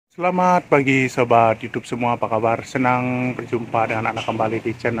Selamat pagi sobat YouTube semua, apa kabar? Senang berjumpa dengan Anda kembali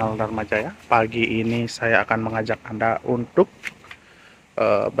di channel Dharma Jaya. Pagi ini saya akan mengajak Anda untuk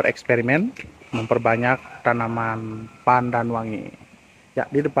bereksperimen memperbanyak tanaman pandan wangi. Ya,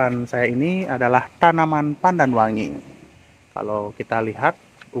 di depan saya ini adalah tanaman pandan wangi. Kalau kita lihat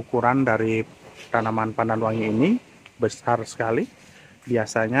ukuran dari tanaman pandan wangi ini besar sekali.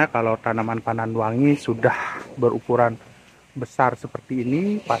 Biasanya kalau tanaman pandan wangi sudah berukuran besar seperti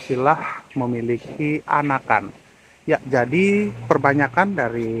ini, pastilah memiliki anakan. Ya, jadi perbanyakan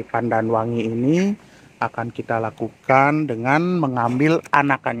dari pandan wangi ini akan kita lakukan dengan mengambil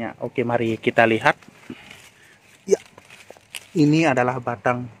anakannya. Oke, mari kita lihat. Ya, ini adalah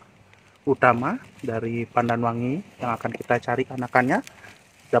batang utama dari pandan wangi yang akan kita cari anakannya.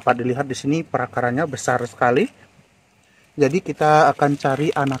 Dapat dilihat di sini perakarannya besar sekali. Jadi kita akan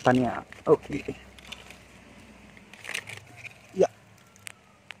cari anakannya. Oke. Ya,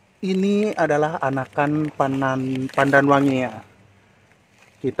 ini adalah anakan pandan wangi ya.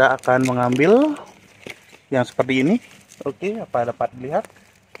 Kita akan mengambil yang seperti ini. Oke, apa dapat dilihat?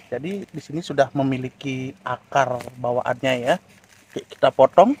 Jadi di sini sudah memiliki akar bawaannya ya. Oke, kita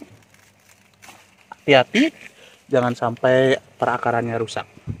potong. Hati-hati, jangan sampai perakarannya rusak.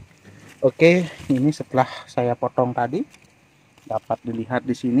 Oke, ini setelah saya potong tadi, dapat dilihat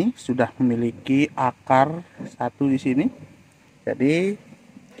di sini sudah memiliki akar satu di sini. Jadi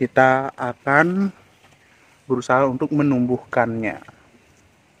kita akan berusaha untuk menumbuhkannya.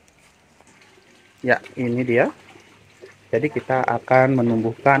 Ya, ini dia. Jadi kita akan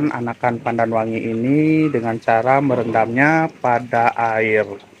menumbuhkan anakan pandan wangi ini dengan cara merendamnya pada air.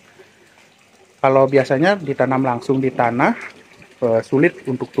 Kalau biasanya ditanam langsung di tanah, sulit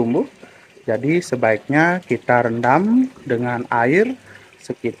untuk tumbuh. Jadi sebaiknya kita rendam dengan air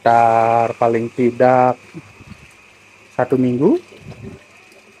sekitar paling tidak 1 minggu.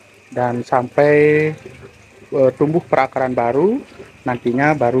 Dan sampai tumbuh perakaran baru,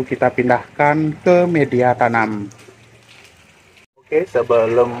 nantinya baru kita pindahkan ke media tanam. Oke,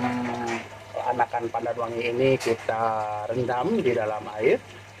 sebelum anakan pandan wangi ini kita rendam di dalam air,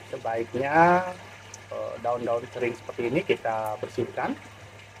 sebaiknya daun-daun kering seperti ini kita bersihkan.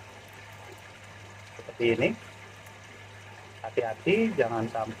 Seperti ini. Hati-hati jangan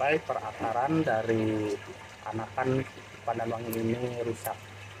sampai perakaran dari anakan pandan wangi ini rusak.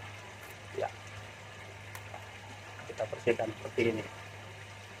 Ya, kita bersihkan seperti ini.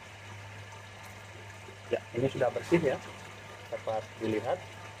 Ya, ini sudah bersih ya, dapat dilihat.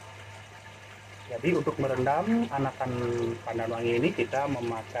 Jadi untuk merendam anakan pandan wangi ini kita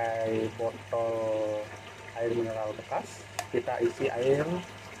memakai botol air mineral bekas. Kita isi air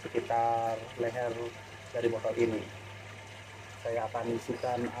sekitar leher dari botol ini. Saya akan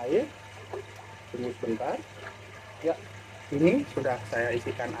isikan air. Tunggu sebentar. Ya, ini sudah saya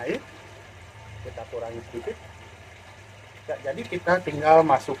isikan air. Kita kurangi sedikit. Ya, jadi kita tinggal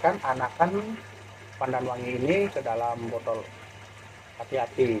masukkan anakan pandan wangi ini ke dalam botol.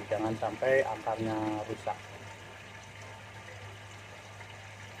 Hati-hati, jangan sampai akarnya rusak.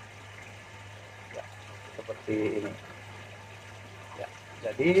 Ya, seperti ini. Ya,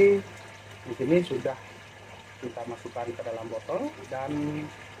 jadi di sini sudah kita masukkan ke dalam botol dan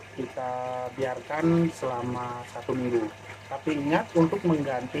kita biarkan selama 1 minggu. Tapi ingat untuk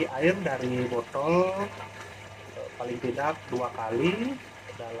mengganti air dari botol paling tidak 2 kali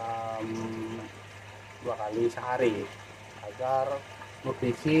dalam 2 kali sehari agar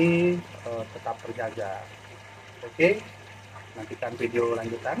nutrisi tetap terjaga. Oke, nantikan video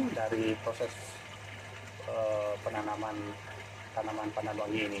lanjutan dari proses penanaman tanaman pandan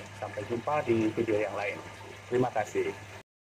wangi ini. Sampai jumpa di video yang lain. Terima kasih.